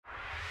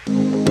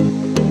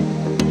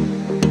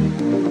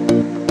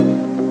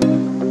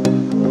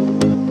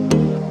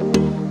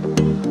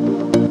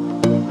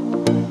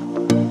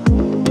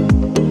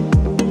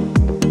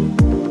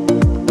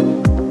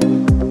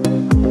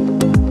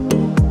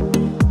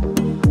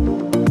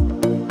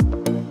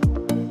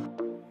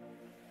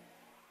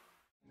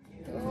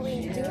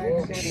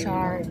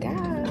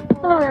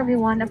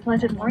everyone, a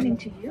pleasant morning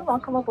to you.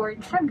 Welcome aboard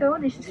SIARGAO.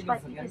 This is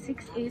flight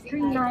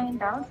 6839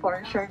 bound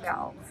for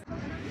Siargao.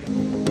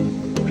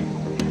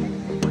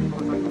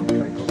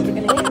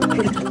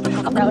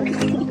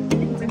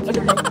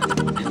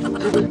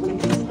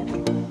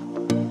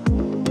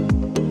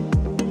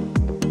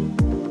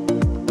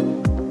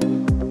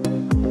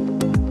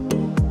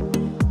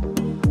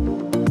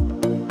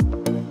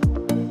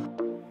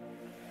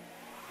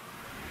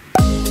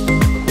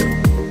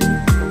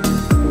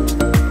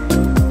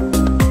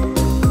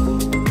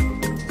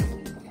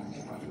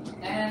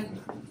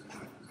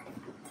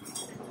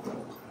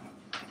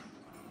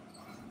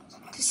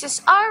 This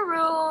is our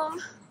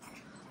room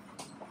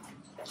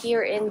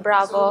here in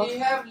Bravo. So we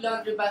have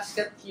laundry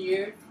basket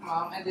here,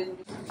 mom, and then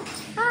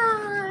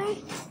Hi!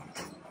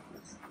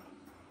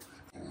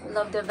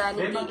 Love the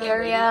vanity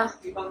area.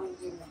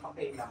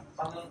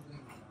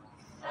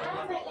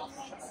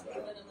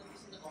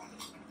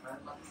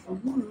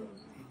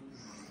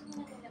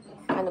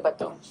 Ano ba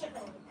to?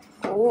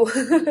 Oh,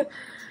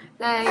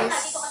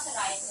 nice.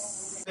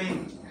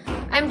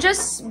 I'm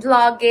just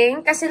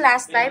vlogging kasi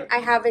last time I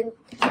haven't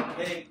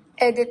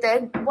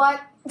edited. What?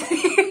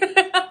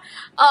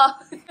 Oh,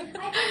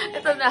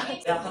 ito na.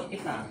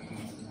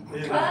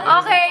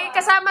 Okay,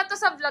 kasama to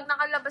sa vlog.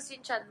 Nakalabas yung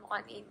chan mo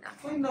kanina.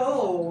 I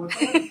know.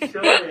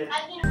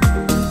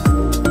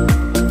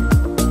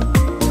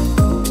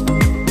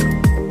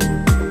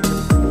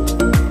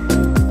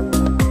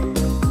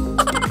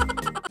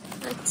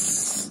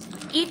 Let's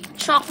eat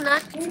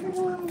chocolate.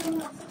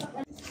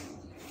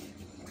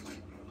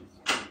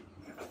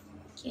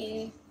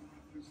 Okay.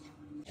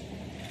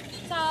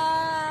 Sa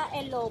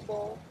El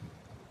Lobo.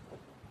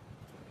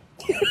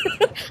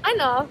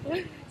 Ano?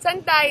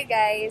 Saan tayo,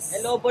 guys?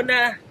 Lobo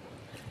na.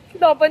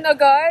 Lobo na,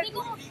 guys?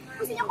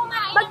 Gusto niya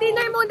kumain.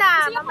 Mag-dinner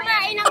muna. Gusto niya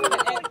kumain ng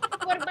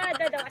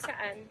kurbada daw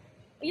saan.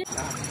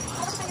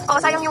 Oh,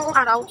 sayang yung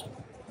araw.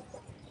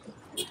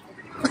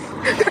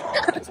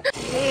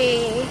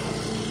 Hey,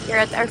 we're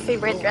at our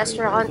favorite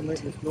restaurant.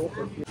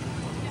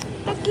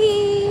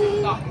 Okay.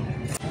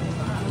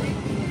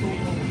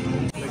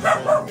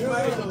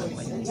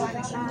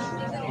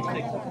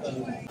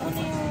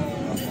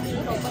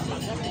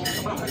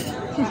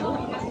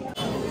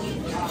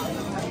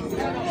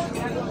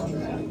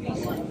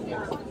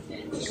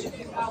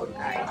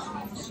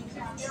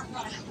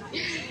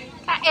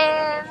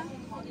 Kain.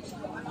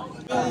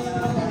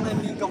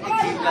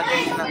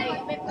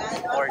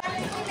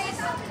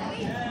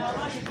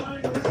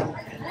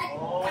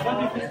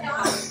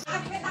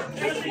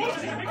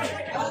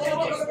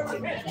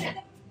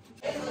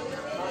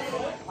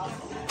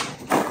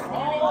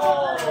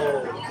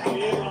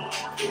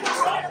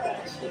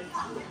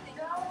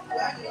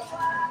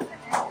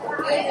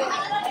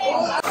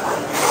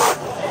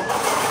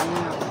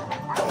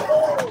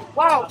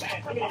 Wow!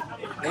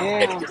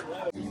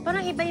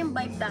 Parang iba yung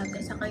vibe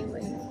dati sa kayo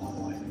eh.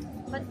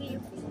 Ba't di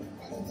yung...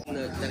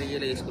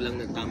 Na-realize ko lang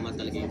na tama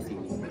talaga yung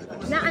feeling.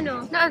 Na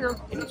ano? Na ano?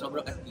 Yung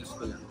sobrang at least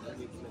ko lang.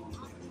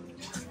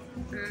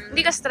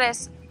 Hindi ka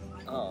stress.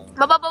 Oo.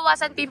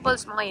 Mababawasan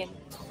pimples mo ngayon.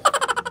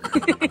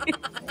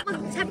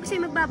 Sabi ko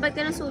sa'yo magbabad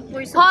ka ng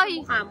sulfur Hoy! sa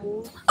mukha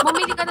mo.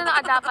 Bumili ka na ng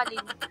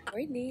adapalin.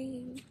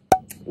 Morning!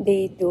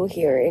 Day 2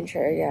 here in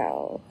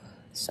Siargao.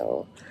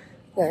 So,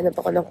 nahanap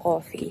ako ng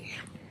coffee.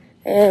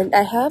 And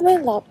I have my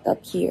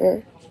laptop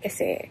here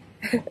kasi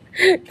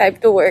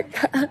time to work.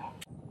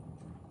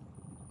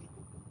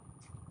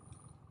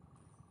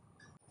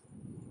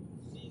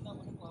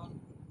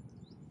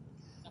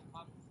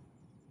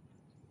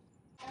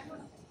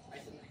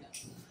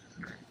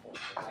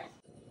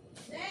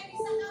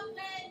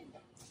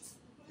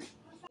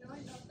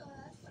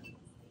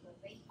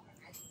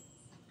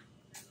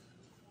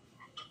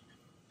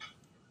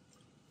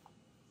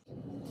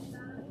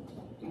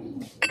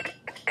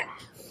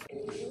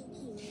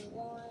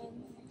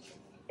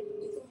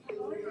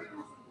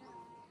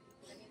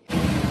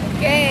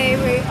 Okay,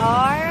 we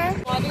are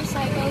water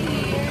cycle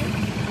here.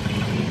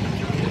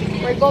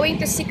 We're going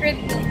to Secret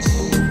Beach.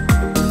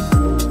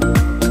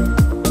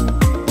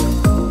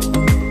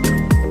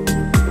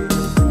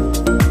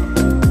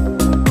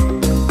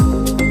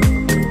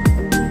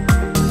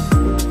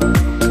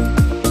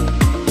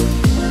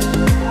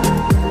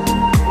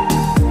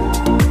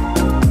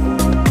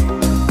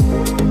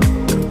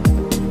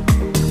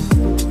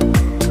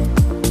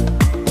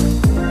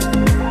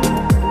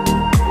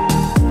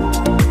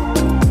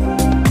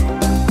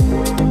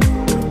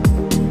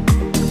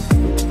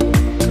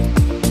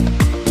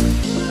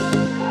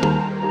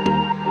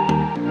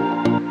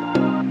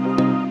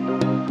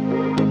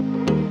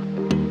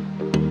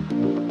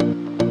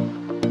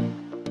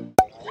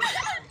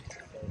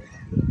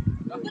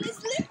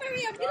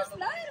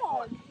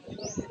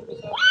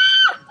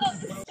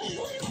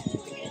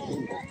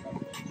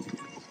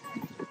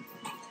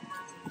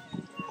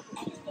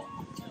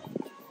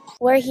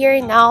 We're here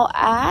now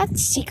at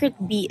Secret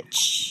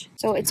Beach.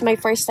 So, it's my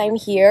first time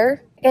here.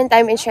 Second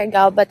time in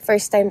Siargao, but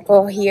first time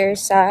ko here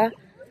sa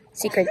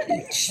Secret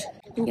Beach.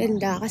 Ang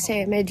ganda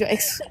kasi medyo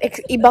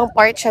ibang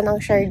part siya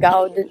ng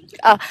Siargao.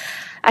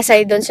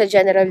 Aside dun sa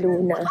General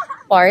Luna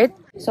part.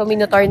 So,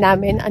 minotor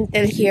namin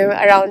until here,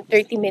 around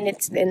 30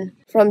 minutes din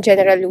from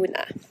General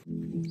Luna.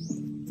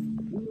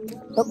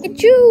 Look at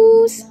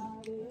juice!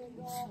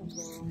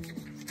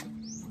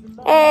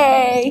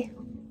 Hey!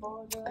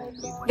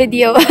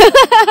 Video.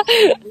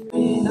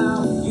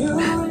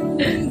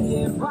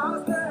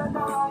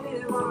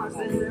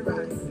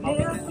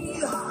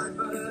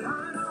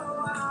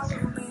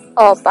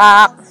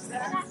 Opak.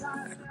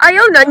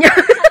 Ayaw na niya.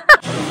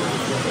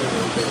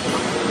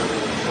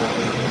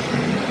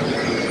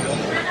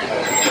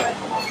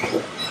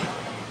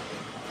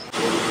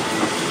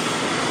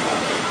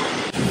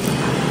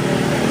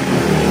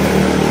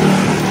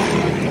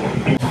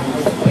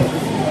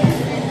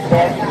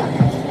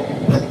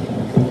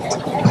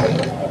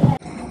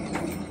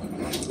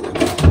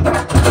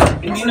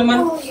 Hindi naman.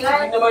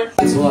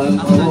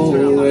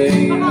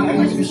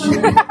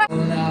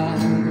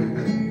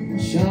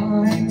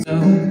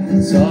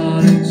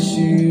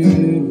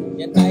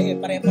 Yan tayo,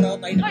 pare-pareho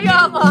tayo. Kaya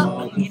ka.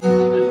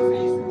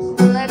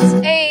 Let's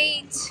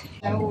eat.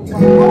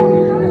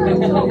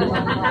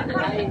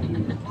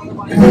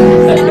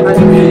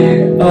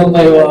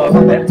 Okay, wow.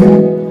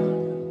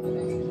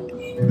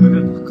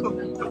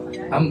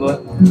 Ambot.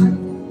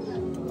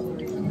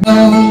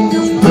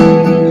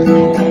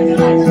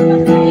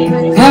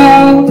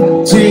 How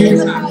to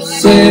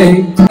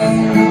say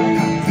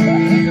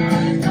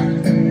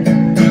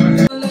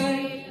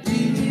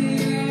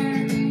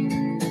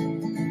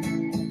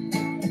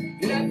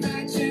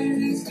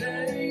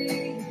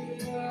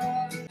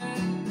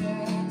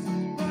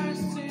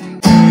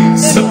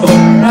so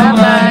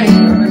ramai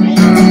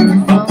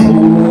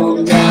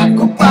Papuga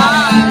ko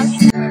pas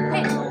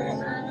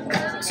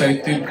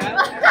excited.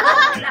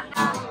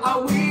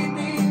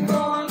 Awitin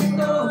ko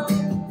ito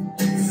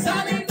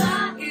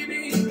salita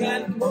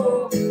ibigay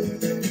mo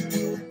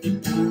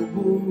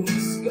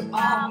ibubuhos ko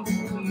ang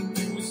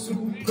puso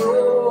ko.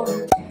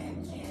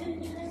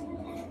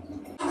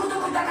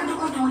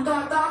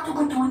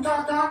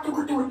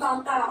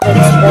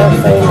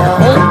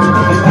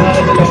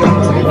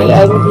 Okay,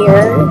 I'm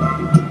here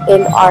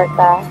in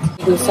Arca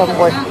to do some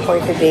work for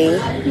today.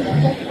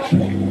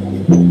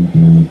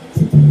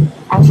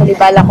 Actually,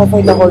 bala ko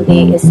for the whole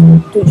day is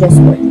to just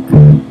work.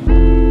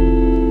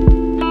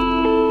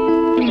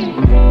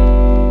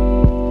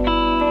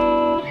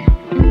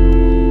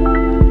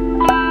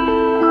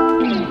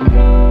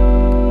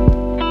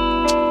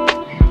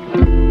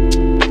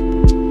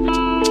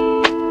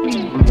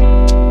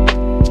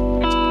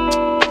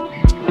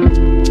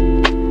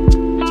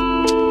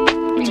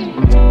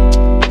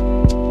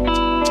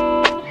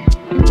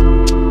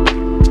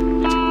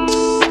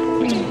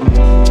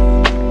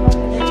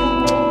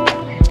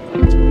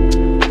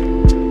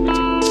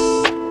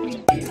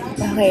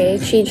 Okay,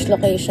 change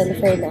location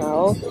for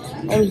now.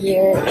 I'm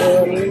here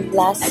in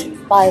Las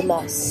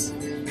Palmas.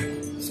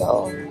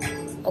 So,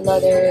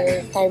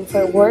 another time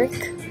for work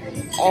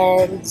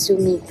and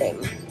Zoom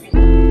meeting.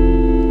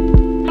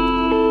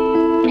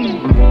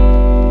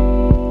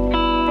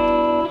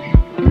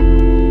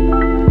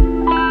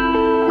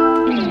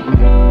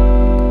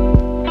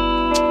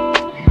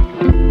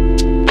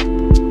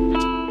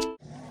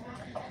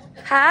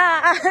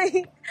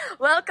 Hi!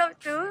 Welcome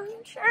to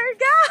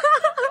Siargao!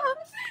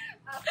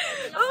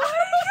 Oh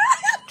my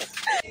God!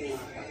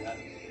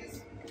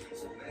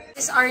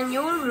 This is our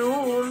new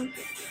room,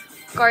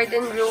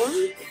 garden room,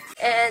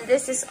 and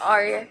this is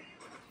our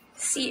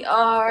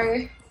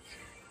CR,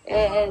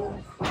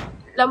 and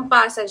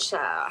lampasan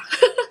siya.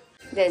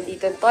 Then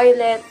dito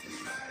toilet,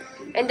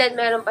 and then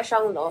meron pa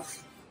siyang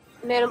loft.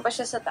 Meron pa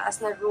siya sa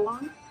taas na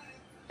room,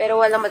 pero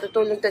walang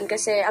matutulog dun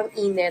kasi ang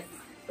init,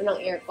 walang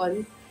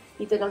aircon.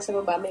 Dito lang sa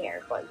baba may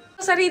aircon.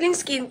 Sariling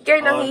skincare,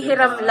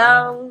 nanghihiram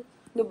lang.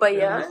 Ano ba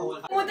yan?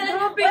 Pumunta na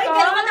naman. Ay,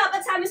 kailan ka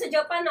dapat sa amin sa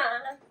Japan,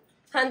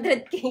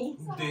 100K.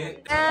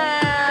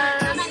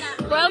 Yes!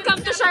 Welcome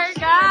to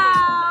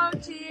Siargao!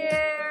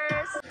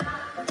 Cheers!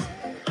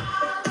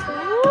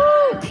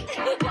 Woo!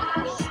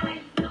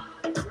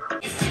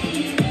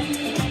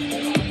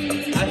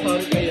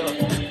 Sorry kayo.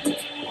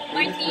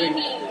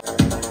 Martini!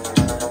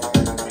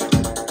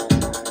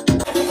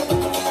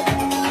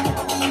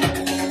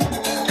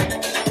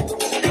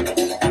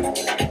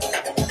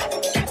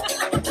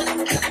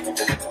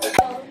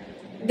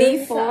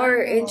 Day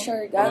 4 in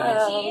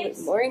Siargao.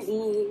 Good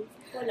morning.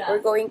 We're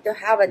going to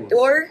have a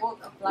tour.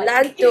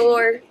 Land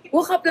tour.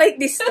 Woke up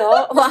like this,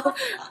 no? Wow.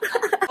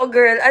 Oh,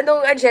 girl,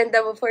 anong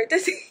agenda mo for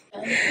today?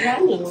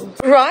 Running.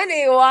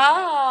 Running,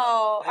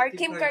 wow! Our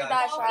Kim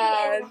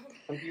Kardashian.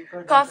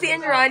 Coffee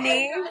and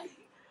running.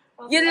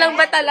 Yun lang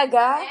ba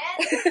talaga?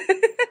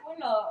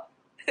 Wala.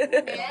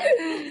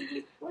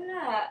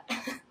 Wala.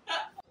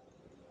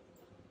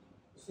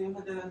 Gusto yung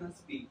madala ng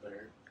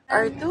speaker?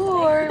 Our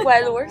tour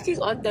while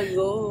working on the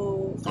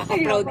go.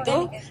 Kaka-proud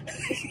to.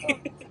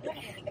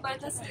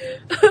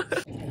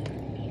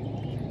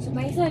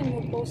 Sumaysan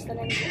mo post na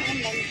lang yung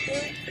online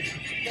tour.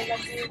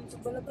 Dalagin sa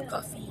balaban.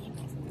 Coffee.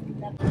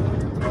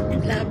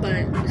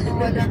 Laban.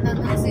 Wala na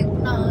na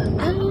signal.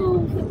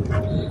 Oh.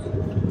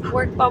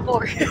 Work pa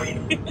more.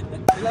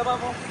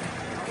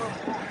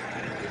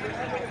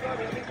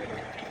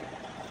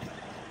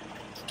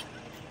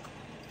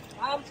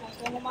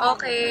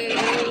 Okay.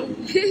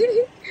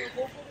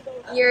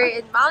 You're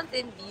in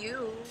Mountain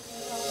View.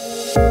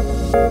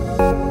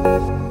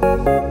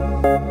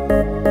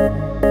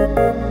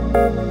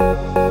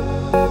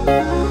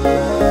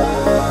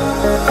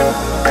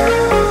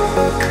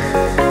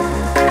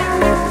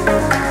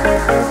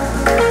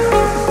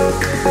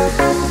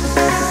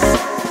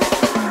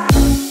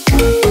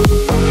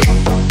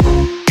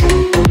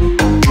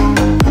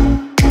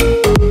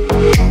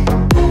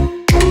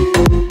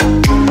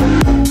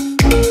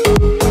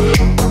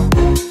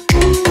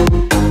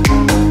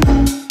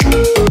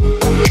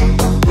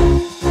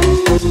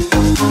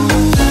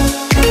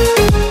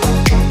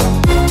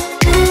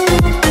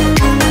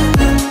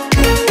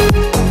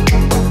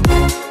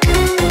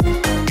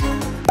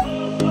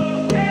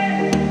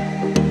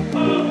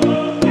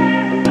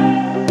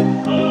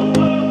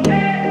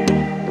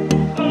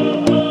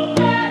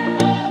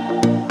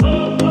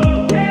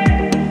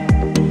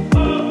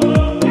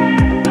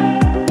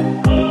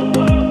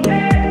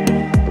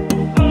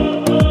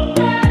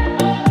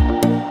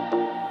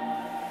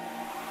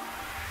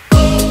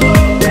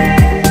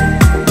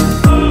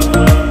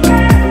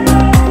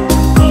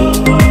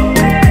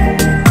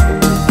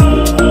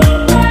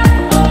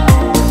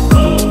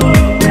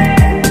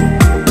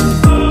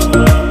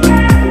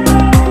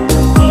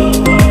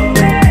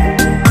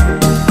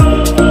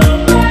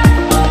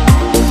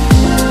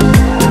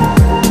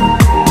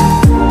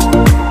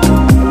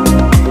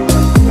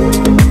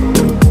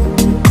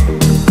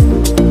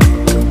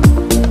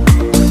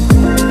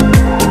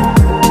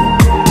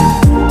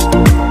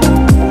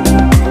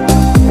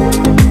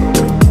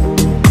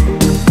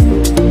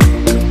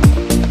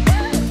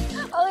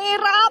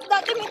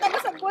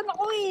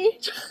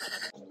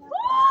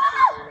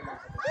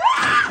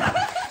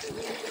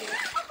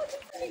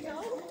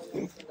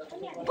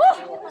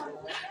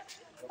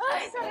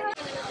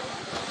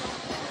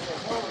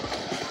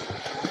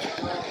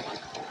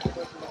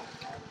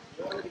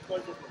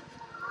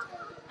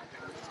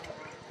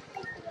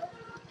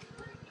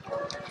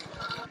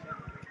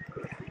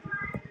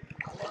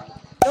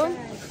 Doon.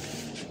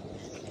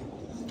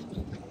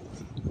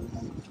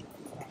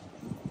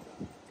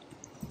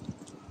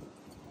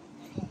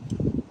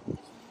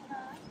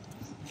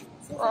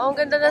 Oo, ang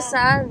ganda na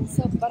saan.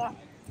 Sobra.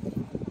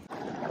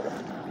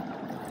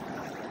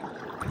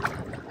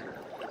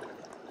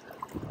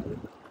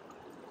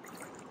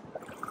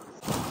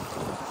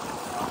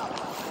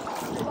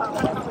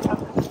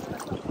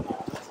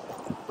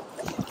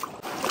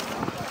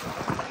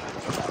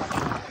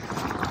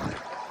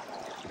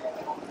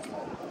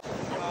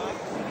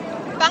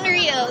 Pang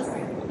reels.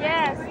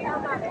 Yes.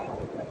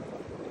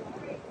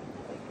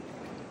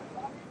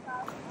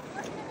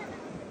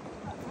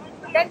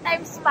 10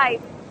 times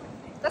 5.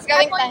 Tapos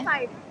gawin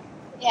 5.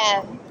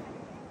 Yan.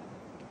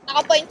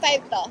 Naka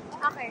 0.5 to.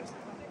 Okay.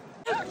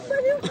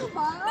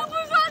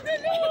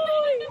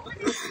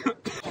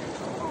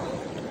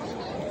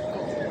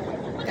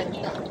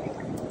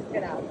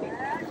 Grabe.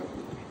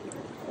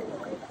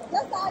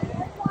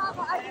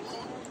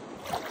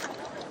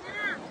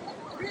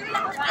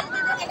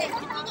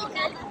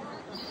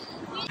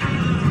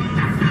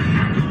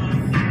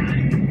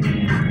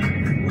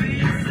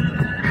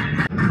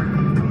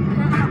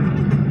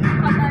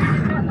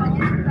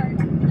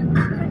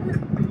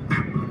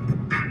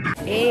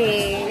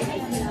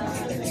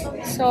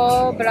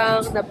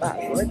 Sobrang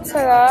napagod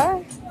sa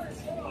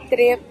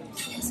trip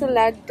sa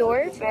land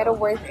tour, pero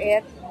worth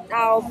it.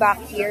 Now,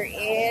 back here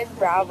in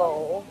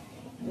Bravo.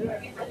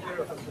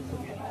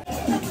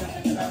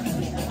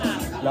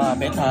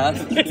 Lapit ha?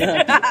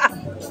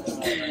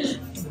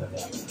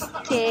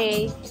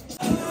 Okay.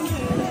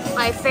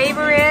 My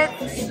favorite,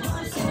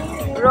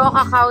 raw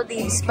cacao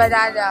leaves,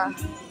 banana.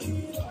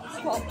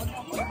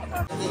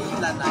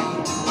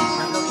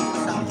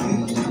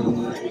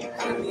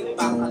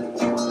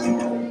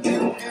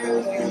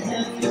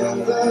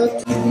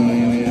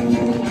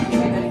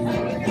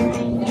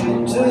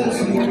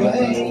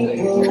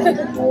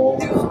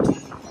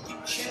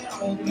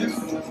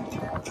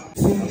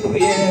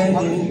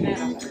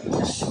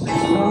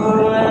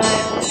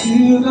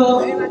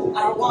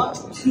 I want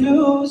to say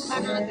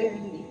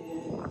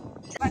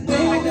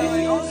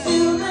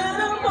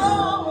I'm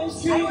always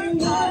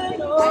dreaming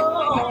on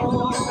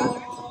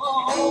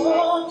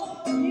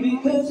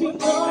because you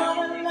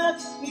wanna let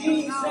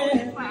me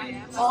say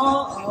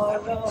all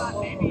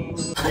alone.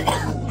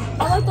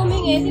 Ako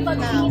tumingin, di ba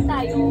tumingin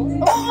tayo?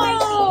 Oh my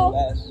God!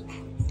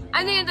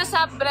 Ano yun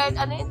sa bread?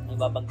 Ano yun?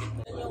 Ibabanggit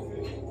na yun.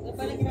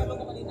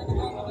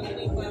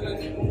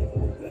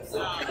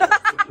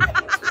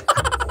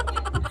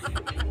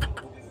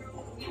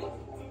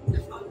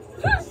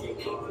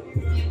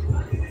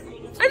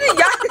 Ano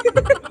yan?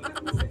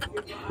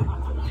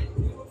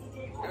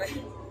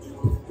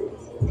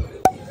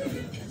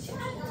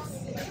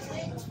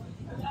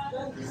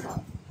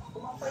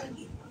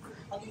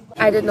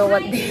 I don't know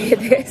what day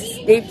it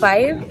is. Day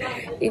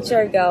 5 in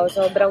Siargao.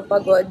 Sobrang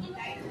pagod.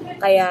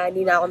 Kaya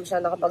hindi na ako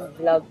masyadong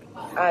nakapag-vlog.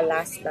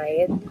 last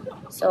night.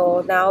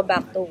 So now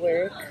back to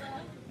work.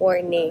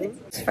 Morning.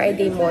 It's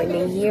Friday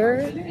morning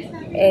here.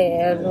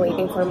 And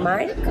waiting for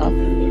my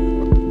coffee.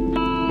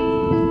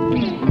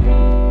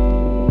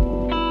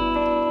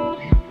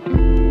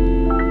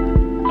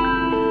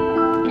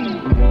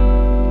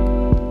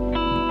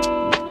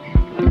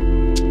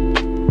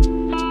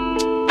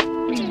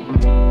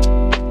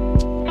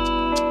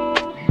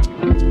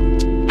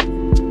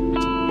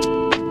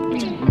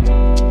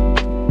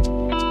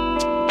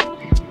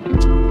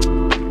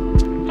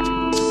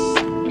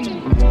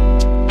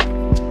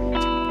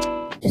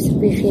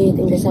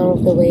 Appreciating the sound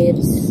of the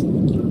waves,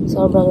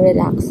 sobrang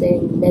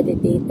relaxing,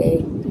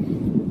 meditating,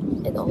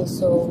 and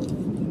also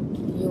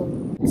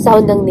yung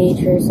sound ng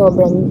nature,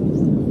 sobrang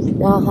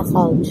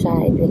nakaka-calm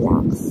siya and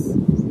relax.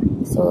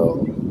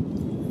 So,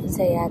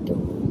 saya to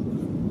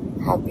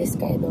have this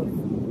kind of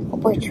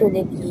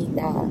opportunity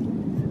na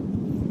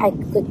I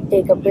could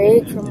take a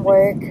break from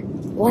work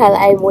while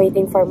I'm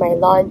waiting for my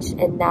lunch,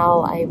 and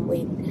now I'm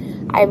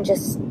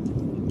just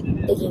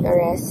taking a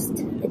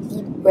rest, a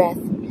deep breath,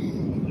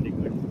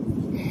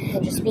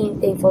 and just being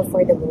thankful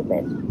for the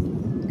moment,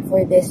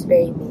 for this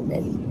very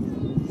moment.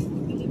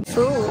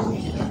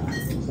 Food.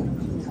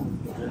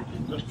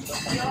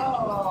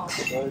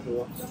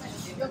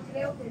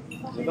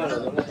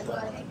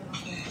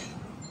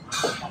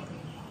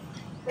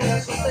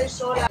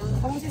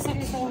 Kung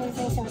siseryoso mo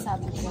yung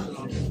sinasabi ko.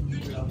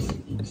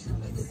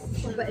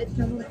 Mabait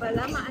naman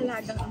pala,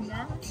 maalagang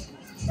ina.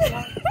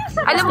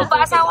 Alam mo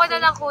ba, asawa na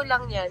lang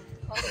kulang yan.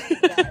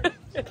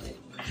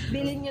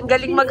 Bilin nyo.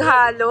 Galing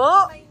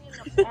maghalo.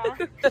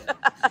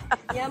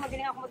 Yeah,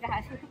 magaling ako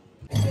maghahalo.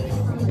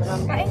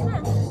 Kain na.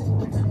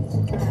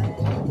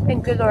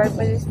 Thank you, Lord,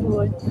 for this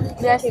food.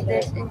 Bless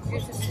this in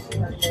Jesus'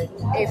 name.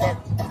 Amen.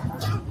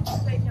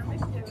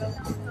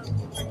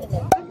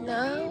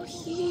 Now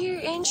here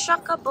in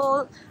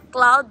Siargao,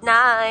 Cloud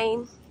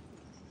 9.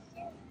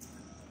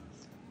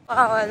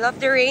 Wow, I love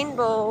the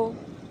rainbow.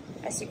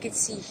 As you can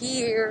see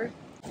here.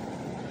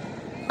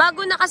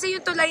 Bago na kasi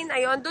yung tulay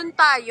na yun, dun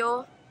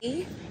tayo.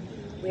 We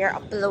are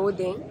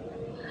uploading.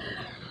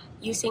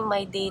 Using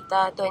my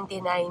data,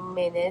 29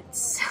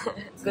 minutes.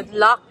 Good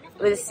luck.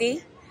 We'll see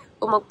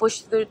kung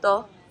mag-push through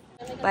to.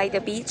 By the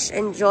beach,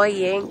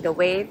 enjoying the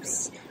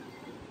waves.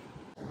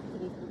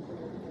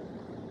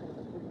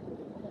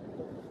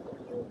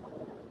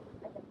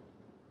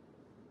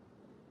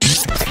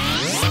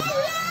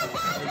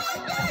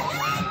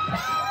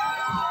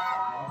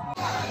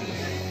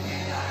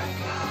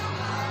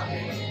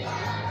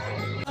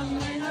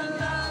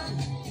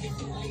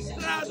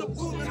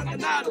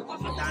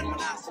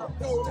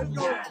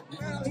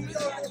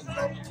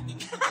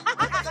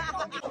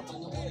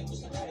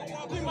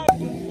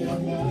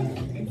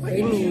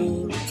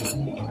 Raining.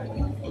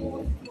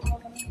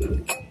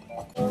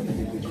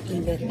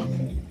 Ingat.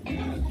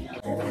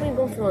 May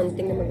go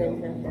fronting na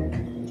maganda.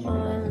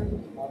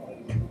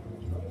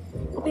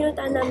 Kung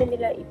pinuntaan namin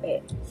nila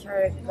Ipe,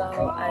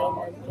 Siargao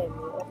Island kami.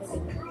 Okay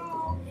din.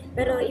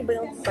 Pero iba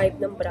yung vibe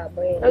ng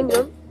Bravo eh.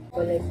 Ano?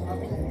 Like,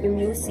 yung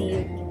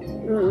music,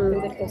 yung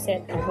ganitong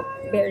setup.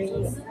 Very,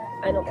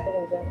 ano ko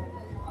talaga.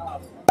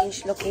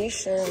 Change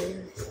location.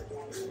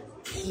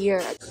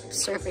 Here at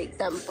Survey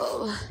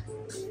Temple.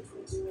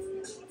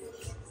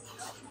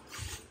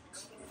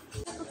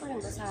 Ito pa rin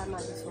ba sa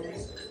Madison?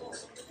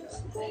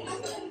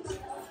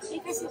 Eh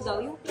kasi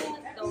daw, yung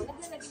payment daw,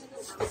 naglalagay na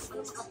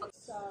daw kapag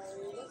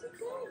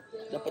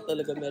Dapat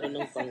talaga meron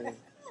ng pang...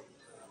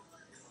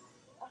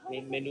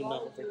 May menu na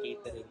ako for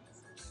catering.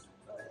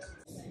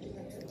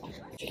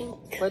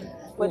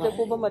 Pwede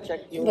po ba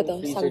ma-check yung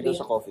freezer doon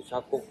sa coffee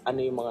shop kung ano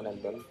yung mga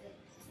nandun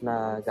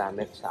na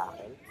gamit sa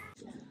akin?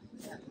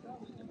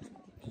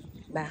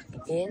 Back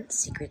in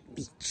Secret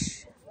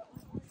Beach.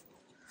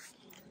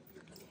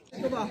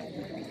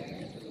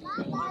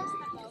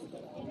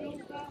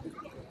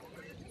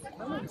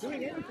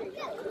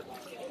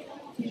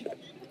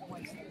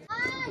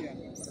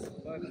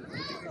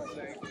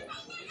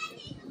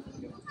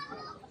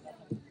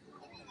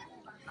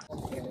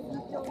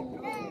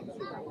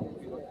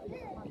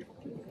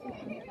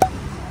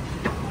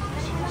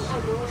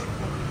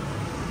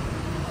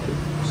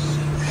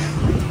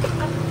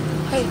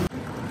 Hey.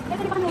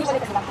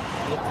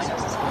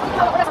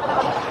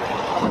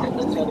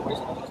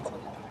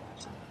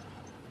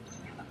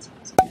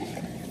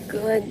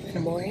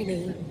 Good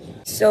morning.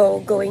 So,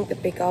 going to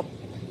pick up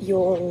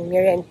yung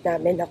rent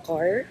namin na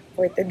car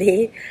for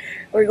today.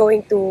 We're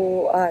going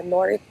to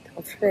north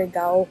of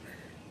Siargao.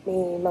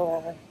 May mga,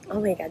 oh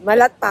my god,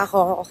 malat pa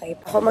ako. Okay,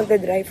 ako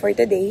magdadrive for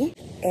today.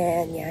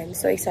 And yan,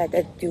 so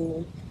excited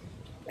to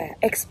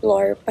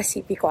explore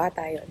Pacifico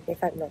ata yun, if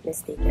I'm not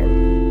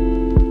mistaken.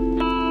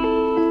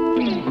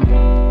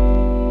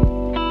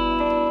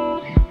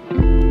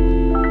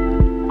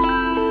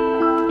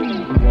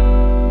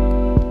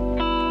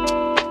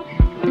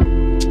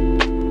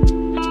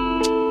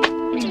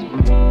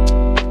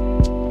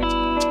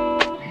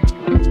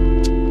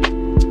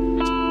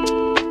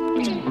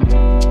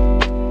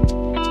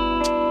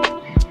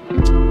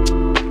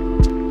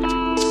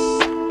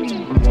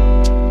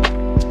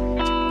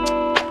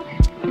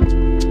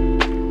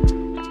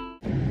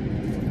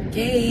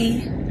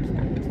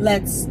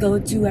 let's go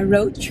to a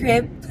road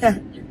trip.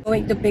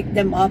 Going to pick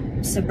them up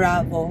sa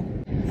Bravo.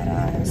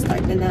 Para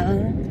start na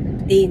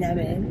ng day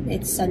namin.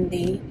 It's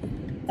Sunday.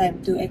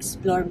 Time to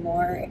explore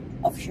more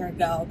of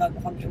Siargao bago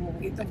kami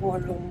umuwi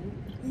tomorrow.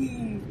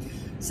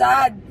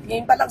 Sad!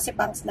 Ngayon pa lang si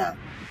Pangs na.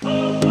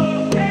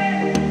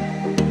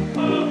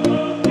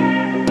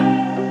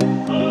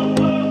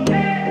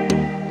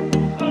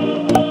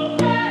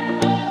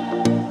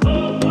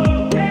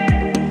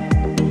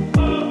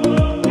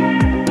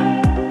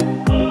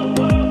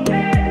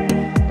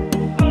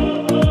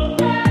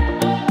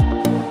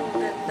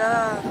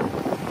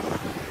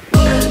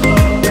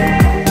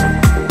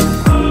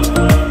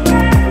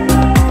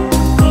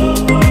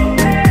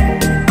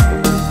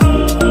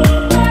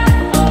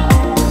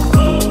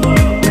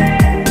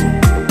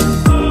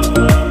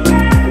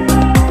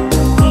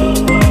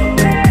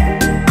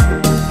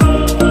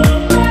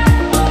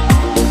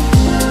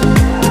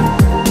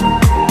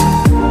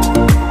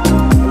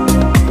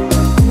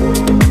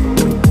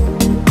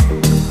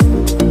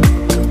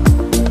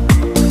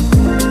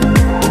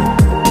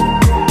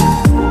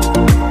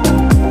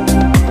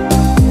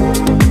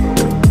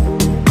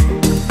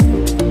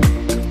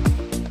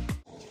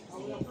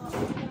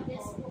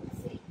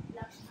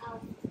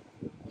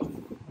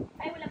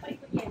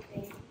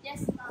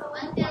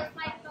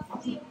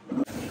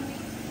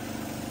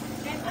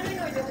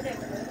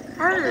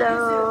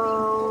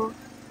 Hello!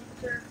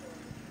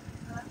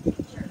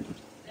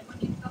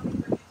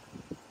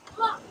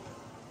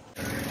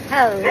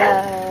 Hello!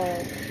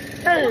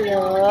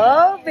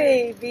 Hello,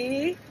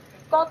 baby!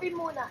 Coffee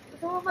muna.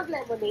 Gusto mo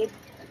mag-lemonade?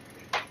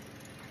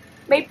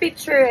 May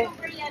picture eh.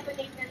 Super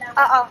lemonade na lang.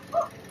 Oo.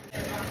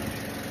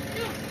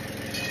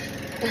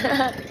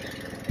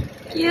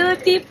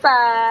 Cutie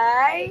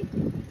pie!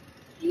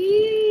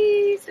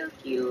 Yee! So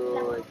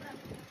cute!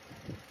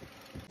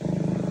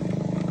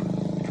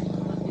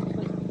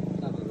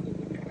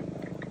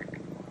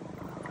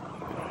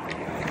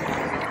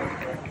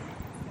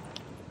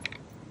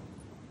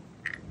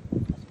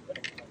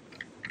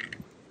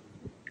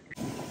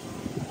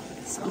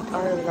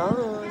 Our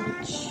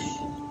lunch.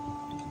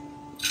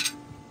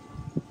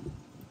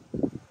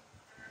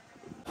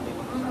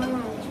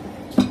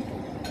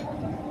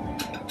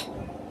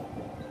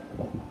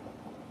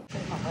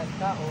 Mahal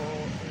ka o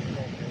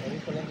hindi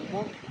ko lang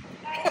mo.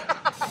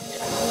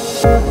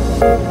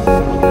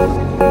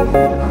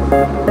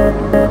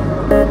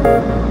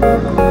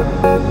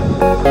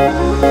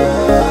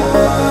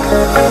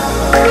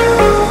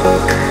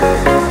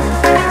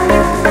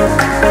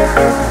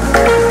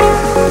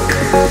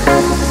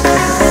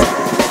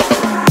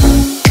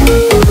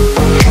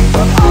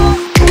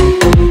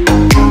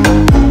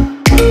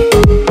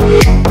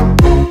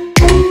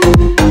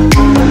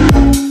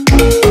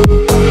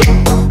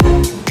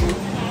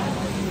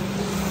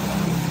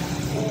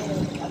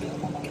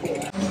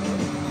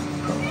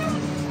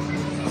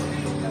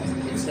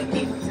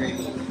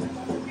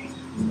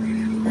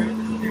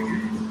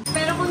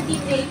 Pero kung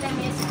detail na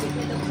message,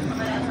 ito po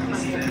makaraan ng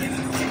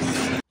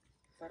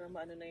Para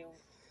maano na yung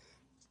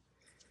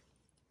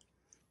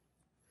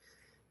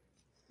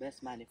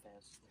best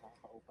manifest.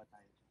 Nakakaupa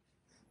tayo.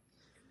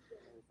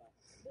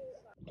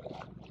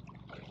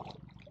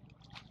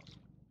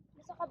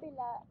 Sa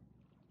kabila.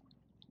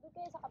 Doon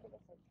kayo sa kabila,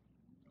 sir.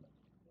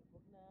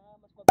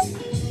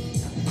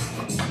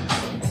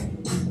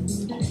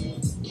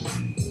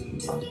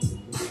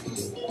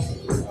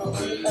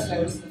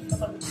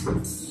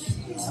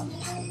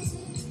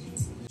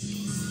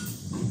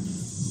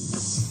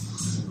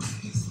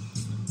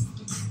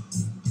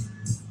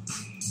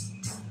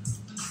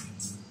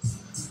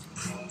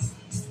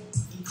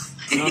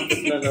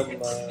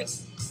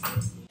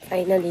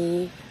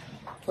 Finally,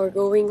 we're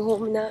going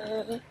home na.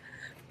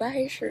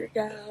 Bye,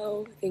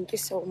 Siargao. Thank you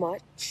so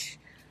much.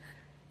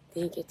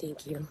 Thank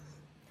you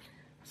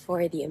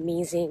for the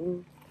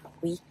amazing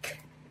week.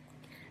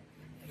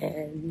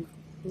 And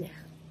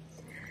yeah.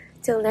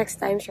 Till next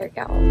time,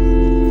 Siargao.